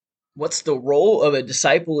What's the role of a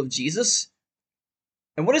disciple of Jesus?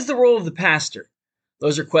 And what is the role of the pastor?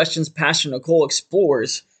 Those are questions Pastor Nicole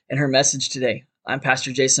explores in her message today. I'm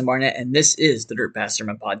Pastor Jason Barnett, and this is the Dirt Path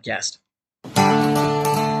Sermon Podcast.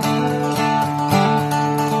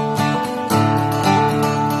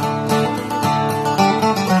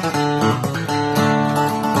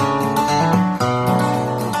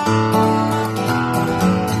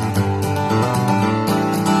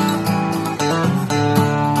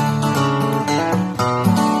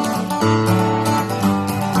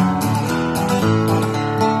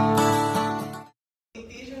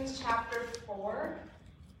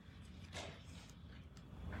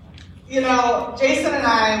 Jason and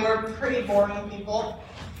I were pretty boring people.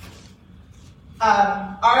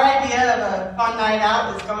 Our idea of a fun night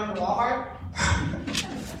out is going to Walmart.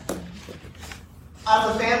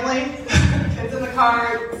 As a family, kids in the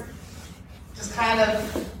car, just kind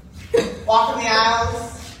of walking the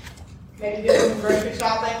aisles, maybe doing some grocery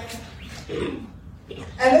shopping.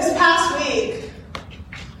 And this past week,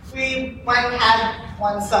 we went and had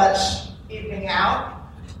one such evening out.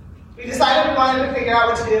 We decided we wanted to figure out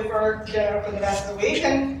what to do for dinner for the rest of the week,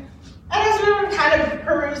 and as we were kind of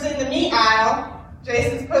perusing the meat aisle,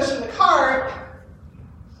 Jason's pushing the cart,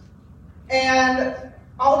 and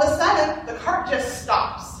all of a sudden, the cart just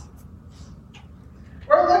stops.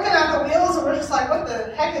 We're looking at the wheels, and we're just like, what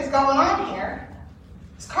the heck is going on here?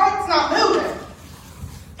 This cart's not moving.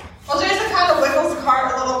 Well, Jason kind of wiggles the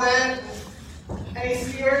cart a little bit, and he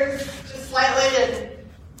steers just slightly, and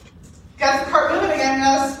gets the cart moving again, and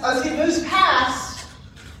as he moves past,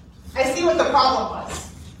 I see what the problem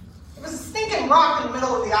was. It was a stinking rock in the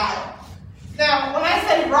middle of the aisle. Now, when I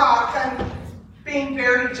say rock, I'm being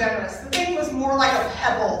very generous. The thing was more like a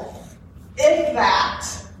pebble, if that.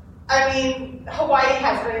 I mean, Hawaii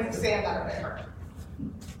has grains of sand out there.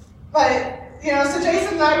 But, so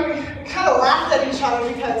Jason and I, we kind of laughed at each other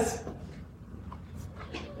because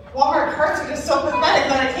Walmart carts are just so pathetic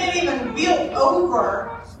that I can't even wheel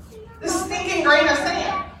over this stinking grain of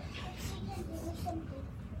sand.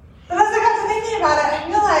 But as I got to thinking about it, I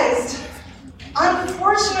realized,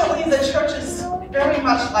 unfortunately, the church is very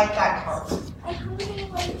much like that cart.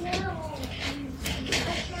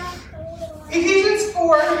 Ephesians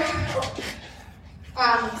 4,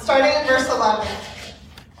 starting in verse 11,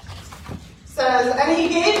 says, "And he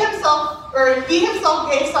himself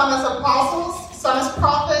gave some as apostles, some as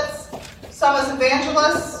prophets, some as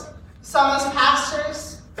evangelists, some as pastors,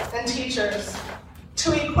 and teachers,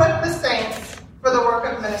 to equip the saints for the work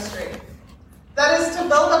of ministry. That is to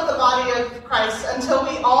build up the body of Christ until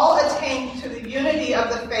we all attain to the unity of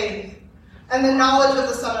the faith and the knowledge of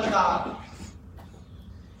the Son of God.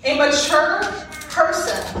 A mature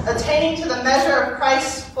person attaining to the measure of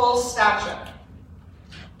Christ's full stature.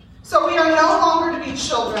 So we are no longer to be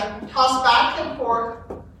children, tossed back and forth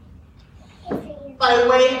by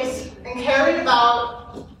waves and carried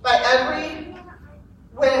about by every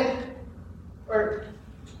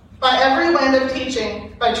wind of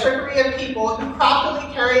teaching, by trickery of people who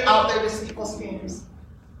craftily carry out their deceitful schemes.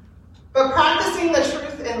 But practicing the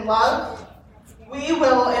truth in love, we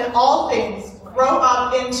will in all things grow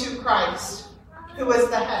up into Christ, who is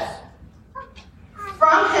the head.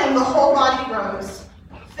 From him the whole body grows,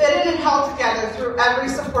 fitted and held together through every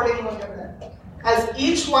supporting ligament. As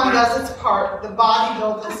each one does its part, the body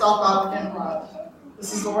builds itself up in love."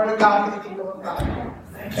 This is the word of God for the people of God.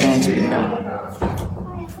 Thank you.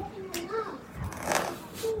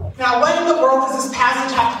 Now, what in the world does this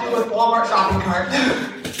passage have to do with Walmart shopping cart?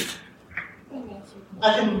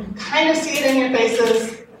 I can kind of see it in your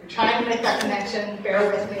faces. You're trying to make that connection.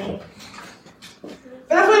 Bear with me.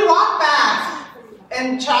 But if we walk back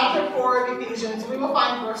in chapter 4 of Ephesians, we will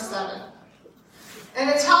find verse 7. And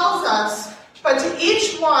it tells us, "But to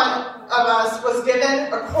each one of us was given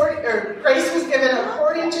grace was given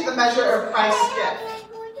according to the measure of Christ's gift."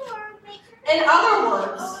 In other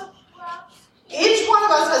words, each one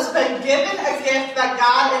of us has been given a gift that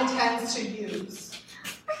God intends to use.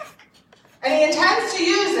 And he intends to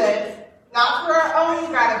use it, not for our own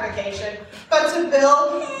gratification, but to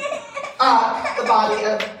build up the body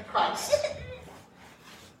of Christ.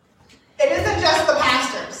 It isn't just the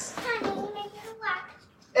pastors.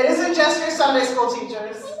 It isn't just your Sunday school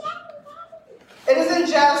teachers. It isn't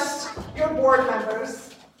just your board members.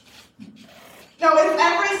 No, it's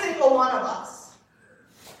every single one of us.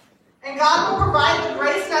 And God will provide the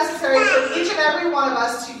grace necessary for each and every one of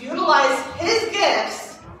us to utilize his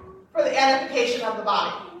gifts for the edification of the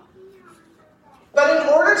body. But in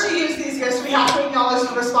order to use these gifts, we have to acknowledge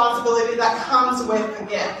the responsibility that comes with the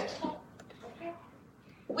gift.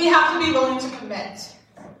 We have to be willing to commit.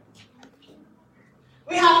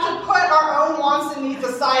 We have to put wants and needs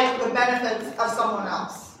aside for the benefits of someone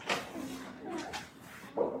else.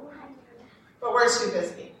 But we're too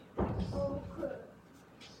busy.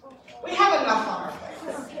 We have enough on our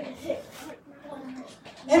plates.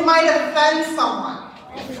 It might offend someone.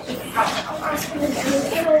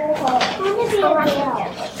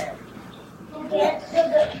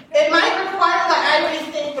 It might require that I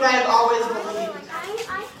rethink what I have always believed.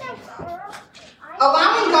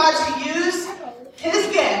 Allowing God to use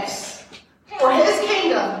His gifts for His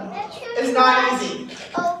kingdom is not easy.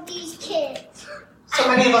 Oh, these kids. So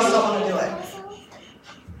many of us don't want to do it.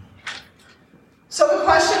 So the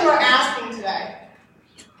question we're asking today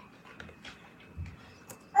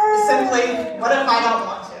is simply, what if I don't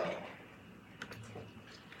want to?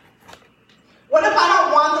 What if I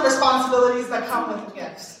don't want the responsibilities that come with the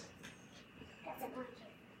gifts?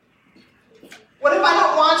 What if I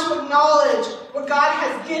don't want to acknowledge what God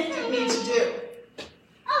has gifted me to do?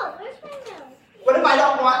 Oh, where's my nose? What if I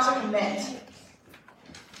don't want to commit?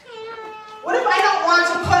 What if I don't want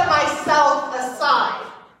to put myself aside?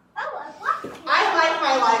 I like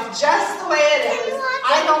my life just the way it is.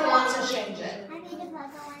 I don't want to change it.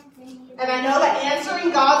 And I know that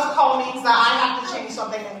answering God's call means that I have to change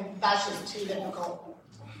something, and that's just too difficult.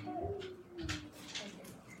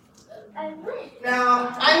 Now,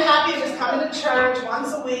 I'm happy just coming to church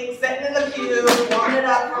once a week, sitting in the pew, warming it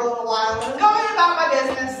up for a little while, and going about my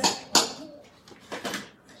business.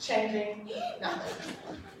 Changing nothing.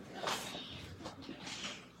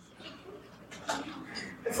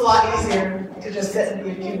 It's a lot easier to just sit and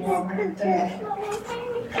be a pew warmer than it.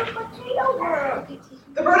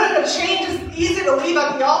 The burden of change is easy to leave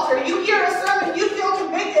at the altar. You hear a sermon, you feel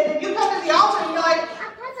convicted, and you come to the altar and you're like,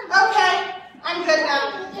 okay, I'm good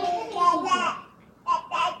now.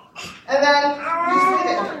 And then you just leave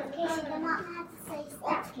it.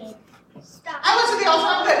 I went to the altar,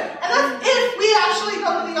 I'm good. And that's if we actually go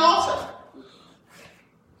to the altar.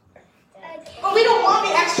 But we don't want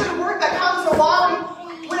the extra work that comes along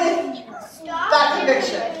with that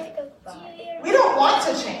conviction. We don't want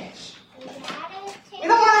to change. We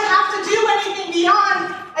don't want to have to do anything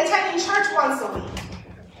beyond attending church once a week.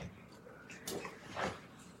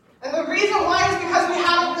 And the reason why is because we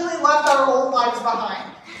haven't really left our old lives behind.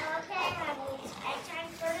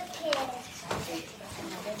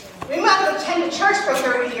 We might have attended church for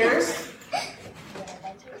 30 years.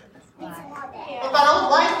 But that old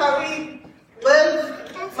life that we live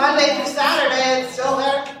Monday through Saturday, it's still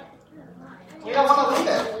there. We don't want to leave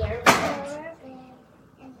it.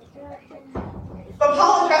 But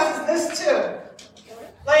Paul addresses this too.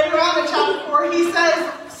 Later on in chapter 4, he says,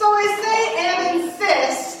 so I say and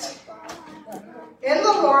insist in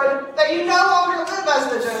the Lord that you no longer live as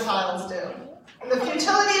the Gentiles do. In the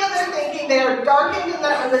futility of their thinking, they are darkened in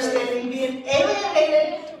their understanding, being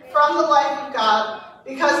alienated from the life of God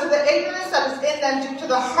because of the ignorance that is in them due to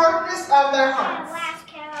the hardness of their hearts.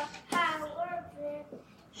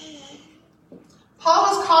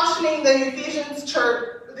 Paul is cautioning the Ephesian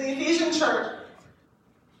church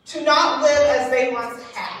to not live as they once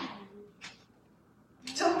had.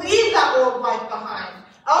 To leave that old life behind.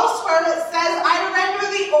 Elsewhere it says, I render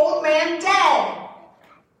the old man dead.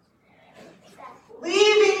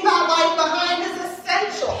 Leaving that life behind is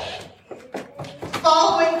essential.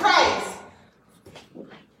 Following Christ.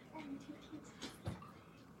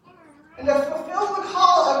 And to fulfill the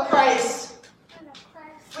call of Christ,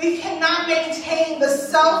 we cannot maintain the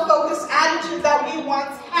self-focused attitude that we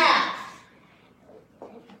once had.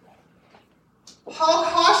 Paul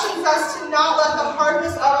cautions us to not let the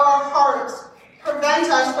hardness of our hearts prevent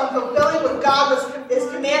us from fulfilling what God is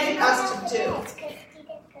commanding us to do.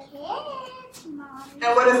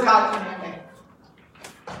 And what is God commanding?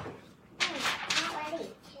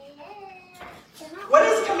 What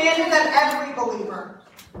is commanded of every believer?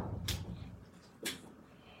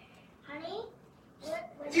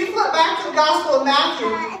 If you flip back to the Gospel of Matthew,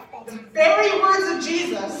 the very words of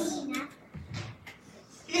Jesus,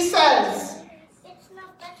 he says,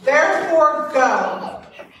 therefore go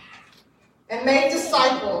and make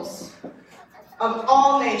disciples of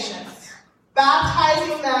all nations,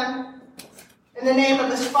 baptizing them in the name of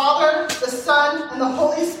the Father, the Son, and the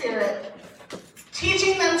Holy Spirit,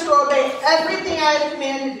 teaching them to obey everything I have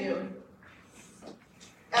commanded you.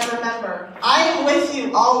 And remember, I am with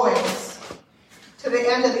you always to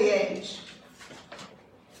the end of the age.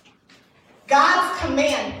 God's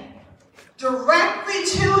command directly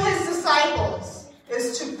to his disciples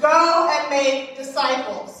is to go and make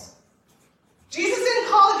disciples. Jesus didn't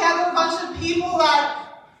call together a bunch of people that,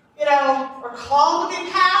 were called to be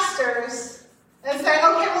pastors and say,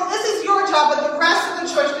 okay, well, this is your job, but the rest of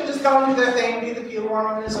the church can just go and do their thing, be the pew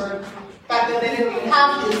warmers or Back then they didn't even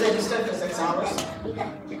have keys, they just stood for 6 hours.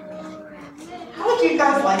 How would you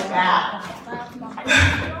guys like that?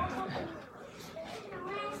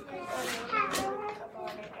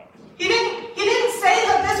 He didn't say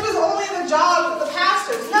that this was only the job of the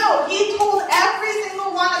pastors. No, he told every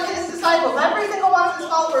single one of his disciples, every single one of his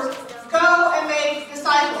followers, go and make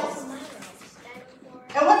disciples.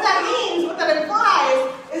 And what that means, what that implies,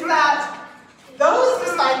 is that those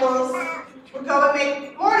disciples would go and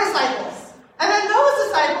make more disciples. And then those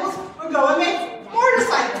disciples would go and make more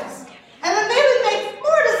disciples. And then they would make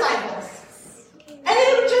more disciples. And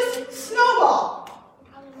it would just snowball.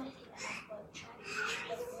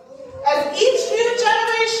 As each new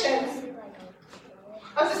generation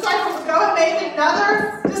of disciples would go and make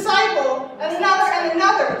another disciple, and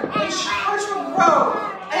another, the church would grow,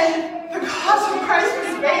 and the cause of Christ would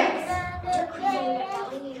advance.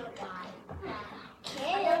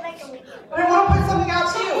 But I want to point something out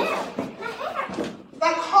to you.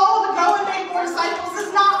 That call to go and make more disciples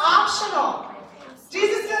is not optional.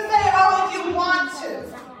 Jesus didn't say, oh, if you want to.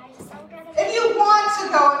 If you want to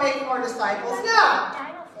go and make more disciples, no.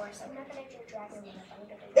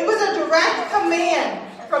 It was a direct command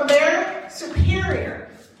from their superior.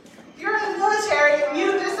 If you're in the military and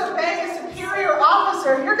you disobey a superior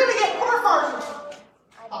officer, you're going to get court-martialed.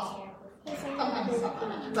 Awesome.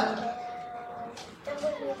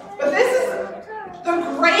 But this is the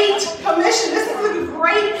Great Commission. This is the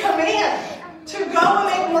great command to go and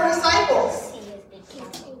make more disciples.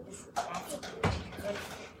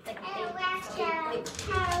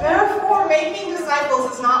 Therefore, making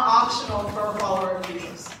disciples is not optional for a follower of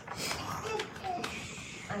Jesus.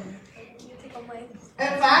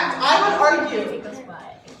 In fact, I would argue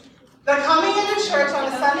that coming into church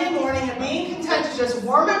on a Sunday morning and being content to just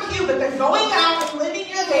warm a pew, but then going out and living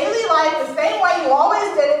your daily life the same way you always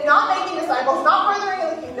did it, not making disciples, not furthering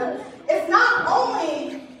the kingdom, it's not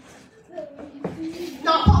only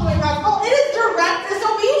not following God's call, it is direct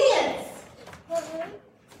disobedience.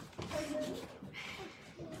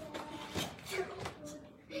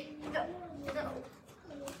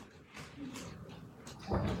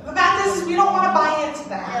 The fact is, we don't want to buy into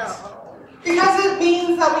that. Because it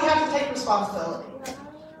means that we have to take responsibility.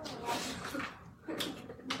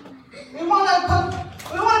 We want to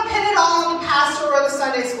pin it all on the pastor or the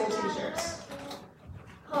Sunday school teachers.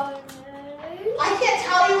 I can't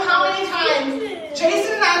tell you how many times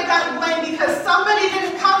Jason and I have gotten blamed because somebody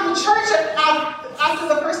didn't come to church after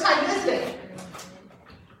the first time visiting.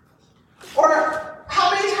 Or how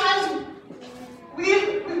many times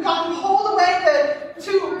we've gotten pulled away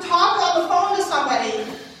to talk on the phone to somebody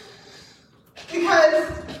because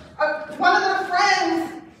one of their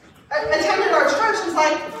friends attended our church and was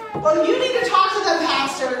like, well, you need to talk to them,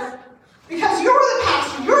 pastor, because you're the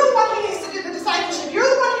pastor. You're the one who needs to do the discipleship. You're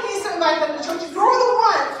the one who needs to invite them to church. You're the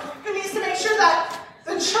one who needs to make sure that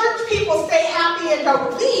the church people stay happy and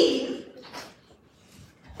don't leave.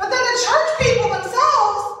 But then the church people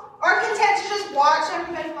themselves are content to just watch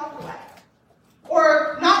everybody walk away.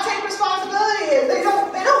 Or not take responsibility. They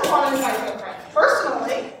don't want to invite their friends.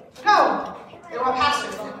 Personally, no. They want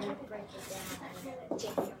pastors.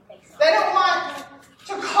 They don't want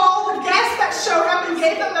to call the guests that showed up and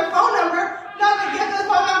gave them their phone number. No, they give the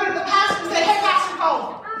phone number to the pastor and say, hey, pastor, call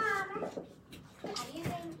them.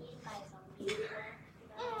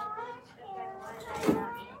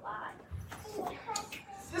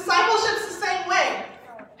 Discipleship's the same way.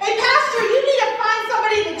 Hey, pastor, you need to find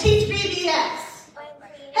somebody to teach VBS.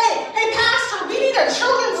 Hey, pastor, we need a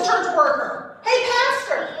children's church worker. Hey,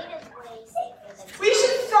 pastor, we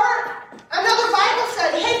should start another Bible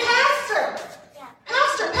study. Hey, pastor,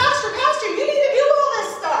 you need to do all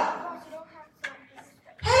this stuff.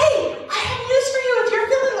 Hey, I have news for you. If you're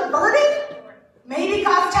feeling the burden, maybe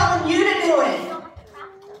God's telling you to do it.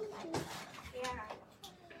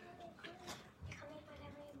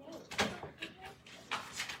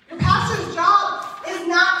 Your pastor's job is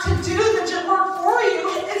not to do the work for you.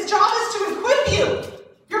 His job is to equip you.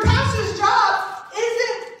 Your pastor's job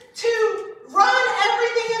isn't to run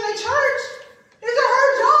everything in the church. His or her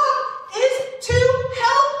job is to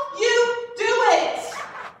help you do it.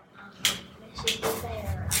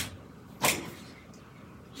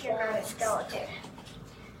 You're not a skeleton.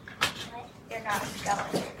 You're not a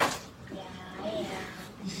skeleton. Yeah, I am.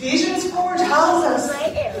 Ephesians 4 tells us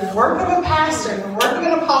the work of a pastor, the work of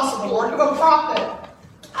an apostle, the work of a prophet,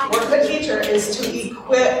 the work of a teacher is to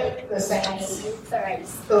equip the saints.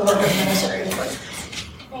 The work of ministry,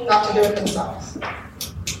 not to do it themselves.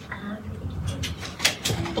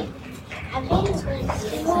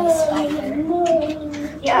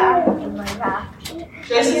 Yeah.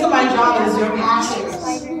 This is my job as your pastor.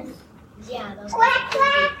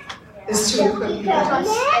 is to equip you guys.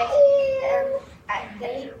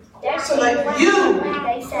 So that you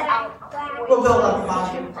will build up the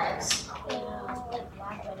body of Christ.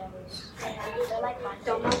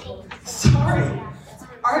 Sorry.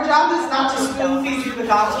 Our job is not to spoon feed you the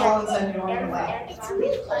gospel and send you on your way.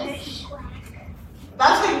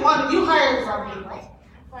 That's what you want. You hired from people.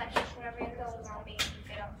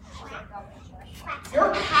 Your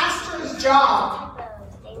pastor's job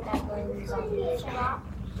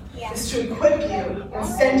is to equip you and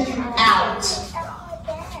send you out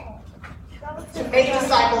to make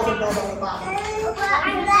disciples and build up the body.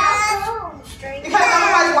 Because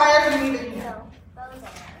otherwise, why are you even here?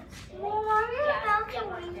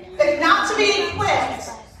 If not to be equipped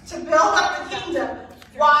to build up the kingdom,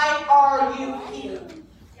 why are you here?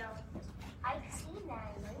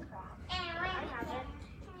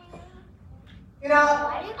 You know,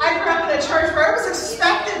 I grew up in a church where it was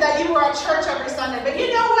expected that you were at church every Sunday. But you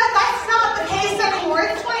know what? That's not the case anymore.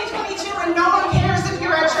 It's 2022 and no one cares if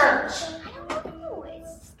you're at church.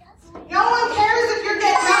 No one cares if you're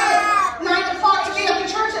getting up at 9 o'clock to be at the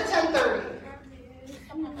church at 10:30.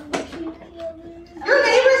 Your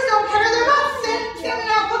neighbors don't care. They're not sitting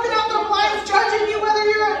out looking out their blinds judging whether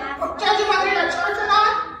you're at church or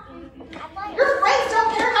not. Your friends don't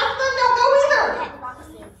care. Half of them don't go either.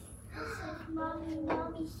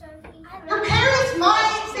 Your parents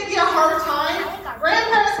might give you a hard time.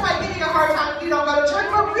 Grandparents might give you a hard time if you don't go to church,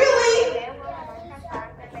 but really,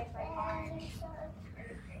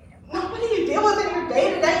 nobody you deal with in your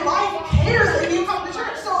day-to-day life cares if you come to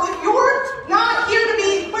church. So if you're not here to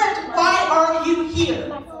be equipped, why are you here?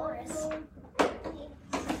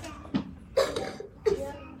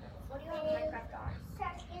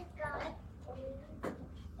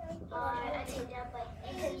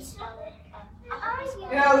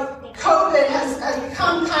 You know, COVID has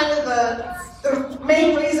become kind of the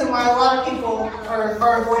main reason why a lot of people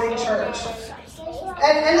are avoiding church.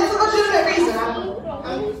 And it's a legitimate reason.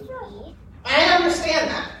 I understand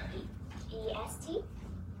that.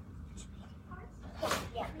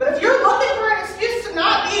 But if you're looking for an excuse to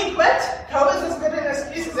not be equipped, COVID is as good an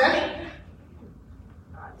excuse as any.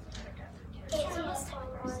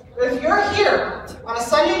 But if you're here on a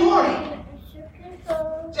Sunday morning,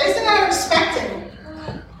 Jason and I are expecting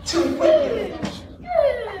to equip you.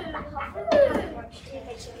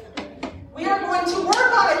 We are going to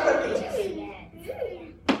work on equipping you.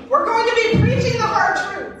 We're going to be preaching the hard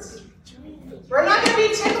truths. We're not going to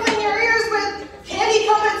be tickling your ears with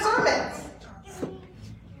candy-coated sermons.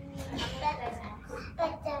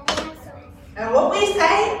 And what we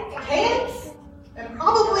say can and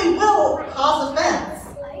probably will cause offense.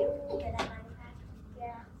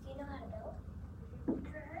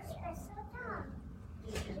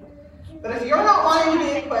 But if you're not wanting to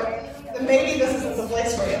be equipped, then maybe this isn't the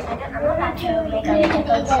place for you.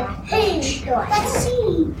 Let's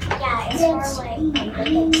see. Yeah, it's more like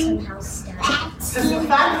making some house stuff. Because the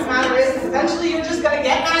fact of the matter is, eventually you're just going to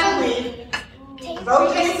get mad and leave,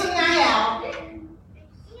 vote Jason and I out,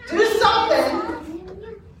 do something.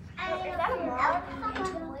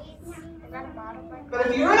 But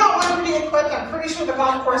if you're not wanting to be equipped, I'm pretty sure the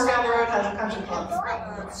golf course down the road has a country club.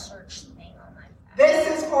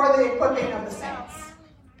 This is for the equipping of the saints.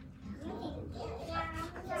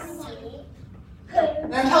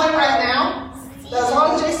 And I'm telling you right now, that as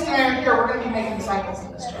long as Jason and I are here, we're going to be making disciples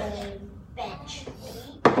in this church.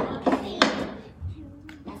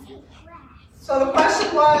 So the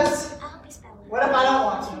question was, what if I don't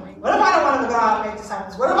want to? What if I don't want to go out and make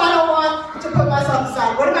disciples? What if I don't want to put myself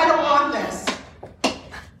aside? What if I don't want this?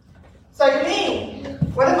 So you mean,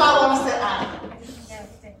 what if I want to sit idle?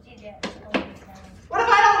 What if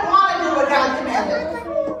I don't want to do what God commanded?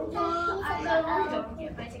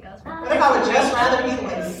 What if I would just rather be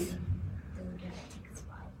lazy?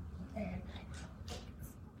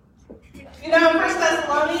 You know, in 1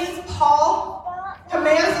 Thessalonians, Paul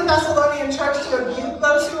commands the Thessalonian church to rebuke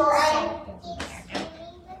those who are idle.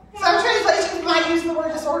 Some translations might use the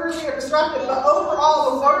word disorderly or disruptive, but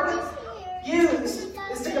overall the word used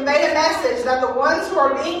is to convey a message that the ones who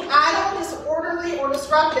are being idle, disorderly, or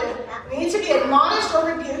disruptive need to be admonished or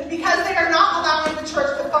rebuked because they are not allowing the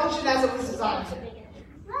church to function as it was designed to.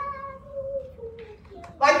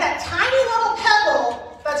 Like that tiny little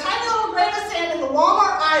pebble, that tiny little grain of sand in the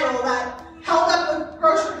Walmart idol that held up the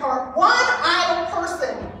grocery cart. One idle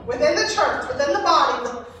person within the church, within the body,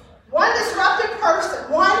 one disruptive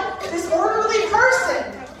person, one disorderly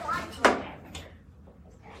person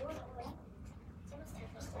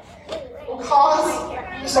will cause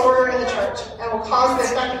disorder in the church and will cause the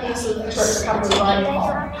effectiveness of the church to come to the body of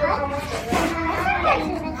Paul.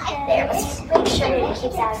 There, let's make sure he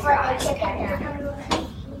keeps out of drawers.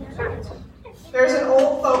 There's an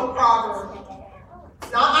old folk proverb.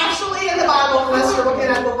 It's not actually in the Bible unless you're looking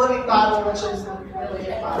at the Living Bible, which is really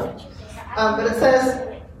a Bible. But it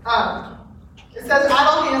says idle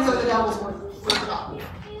hands are the devil's workshop.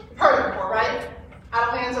 You've heard it before, right?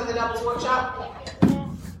 Idle hands are the devil's workshop.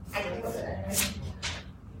 I can put it in.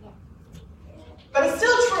 But it's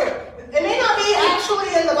still true. It may not be actually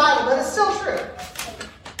in the Bible, but it's still true.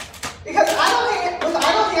 Because with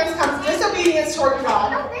idle hands comes disobedience toward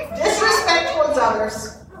God, disrespect towards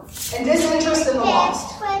others, and disinterest in the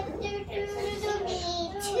lost.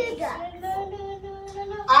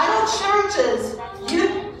 Idle churches, you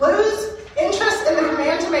lose interest in the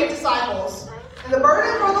command to make disciples, and the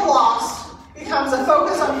burden for the lost becomes a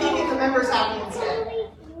focus on keeping the members happy instead.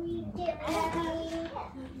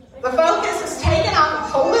 The focus is taken off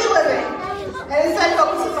of holy living, and instead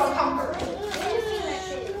focuses on comfort.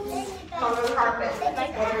 On the carpet,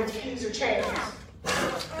 whether it's pews or chairs.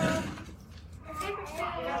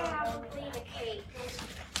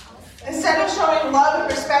 Instead of showing love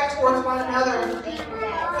and respect towards one another,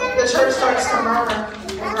 the church starts to murmur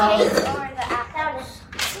and grumble,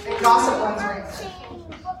 and gossip runs rampant.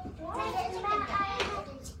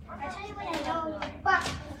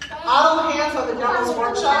 Idle hands are the devil's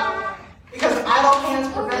workshop because idle hands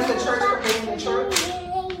prevent the church from being the church.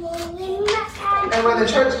 And when the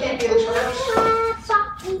church can't be the church,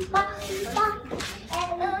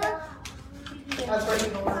 that's where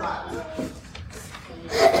people will die.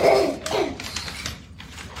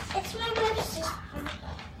 It's my lipstick.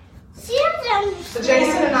 So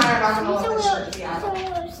Jason and I are not going to let this church be idle.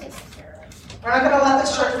 We're not going to let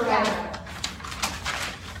this church remain idle.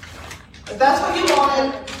 If that's what you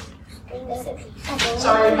wanted,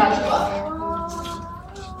 sorry about your love.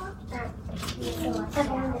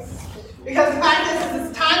 Because the fact is,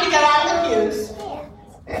 it's time to get out of the pews.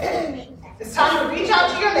 It's time to reach out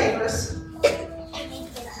to your neighbors.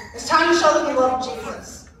 It's time to show them you love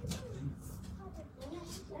Jesus.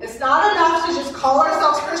 It's not enough to just call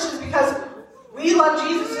ourselves Christians because we love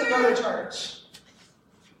Jesus and go to church.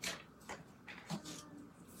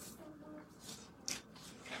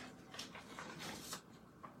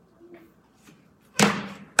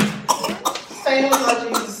 Saying we love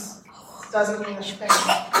Jesus doesn't mean a thing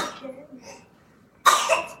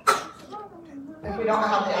if we don't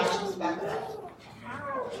have the actions back it up.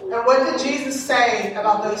 And what did Jesus say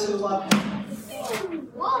about those who love him?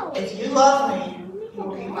 If you love me, you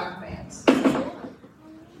will keep my commands.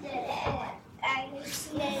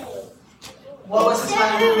 What was the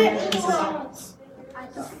time to read Jesus' disciples?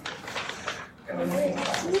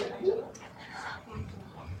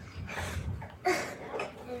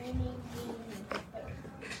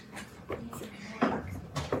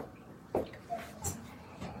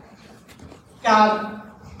 God,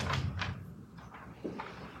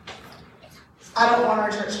 I don't want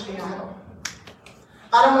our church to be idle.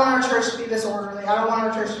 I don't want our church to be disorderly. I don't want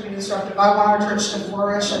our church to be disruptive. I want our church to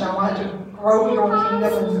flourish, and I want it to grow your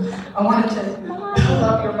kingdom, and I want it to build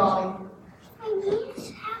up your body.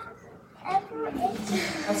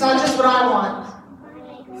 That's not just what I want.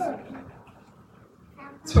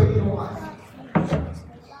 It's what you want.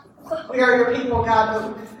 We are your people, God, but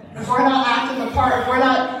if we're not acting the part,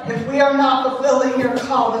 if we are not fulfilling your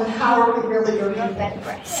call, then how are we really your people? You have bad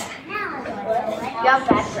breath. You have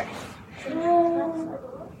bad breath.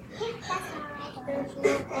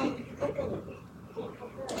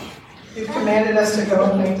 You've commanded us to go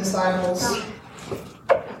and make disciples.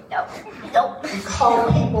 Nope. You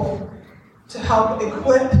call people to help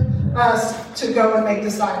equip us to go and make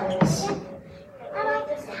disciples.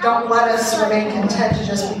 Don't let us remain content to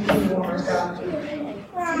just be people warmers, God.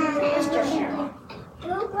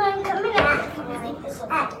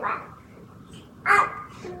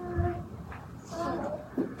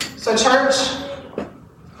 So, church, I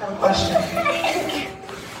have a question.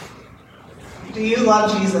 Do you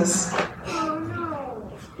love Jesus?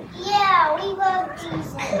 Yeah, we love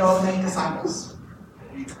Jesus. Go and make disciples.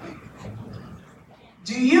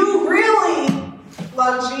 Do you really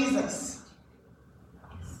love Jesus?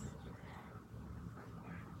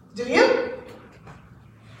 Do you?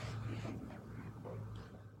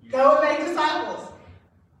 Go and make disciples.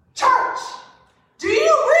 Church, do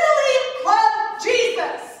you really love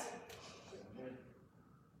Jesus?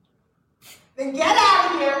 Then get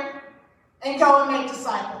out of here and go and make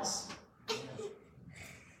disciples.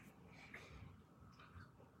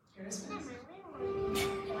 You're dismissed.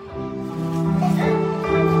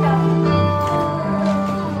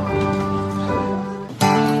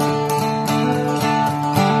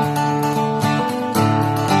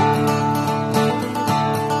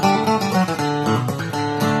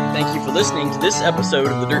 for listening to this episode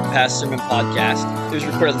of the Dirt Path Sermon Podcast. It was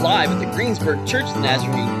recorded live at the Greensburg Church of the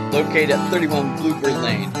Nazarene, located at 31 Bluebird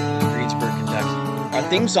Lane in Greensburg, Kentucky. Our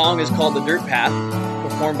theme song is called The Dirt Path,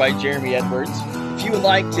 performed by Jeremy Edwards. If you would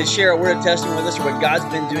like to share a word of testimony with us or what God's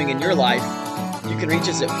been doing in your life, you can reach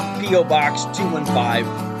us at P.O. Box 215,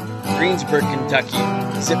 Greensburg,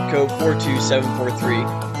 Kentucky, zip code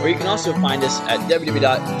 42743. Or you can also find us at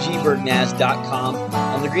www.gbergnaz.com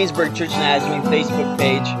on the Greensburg Church of Nazarene Facebook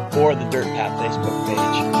page or the Dirt Path Facebook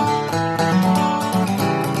page.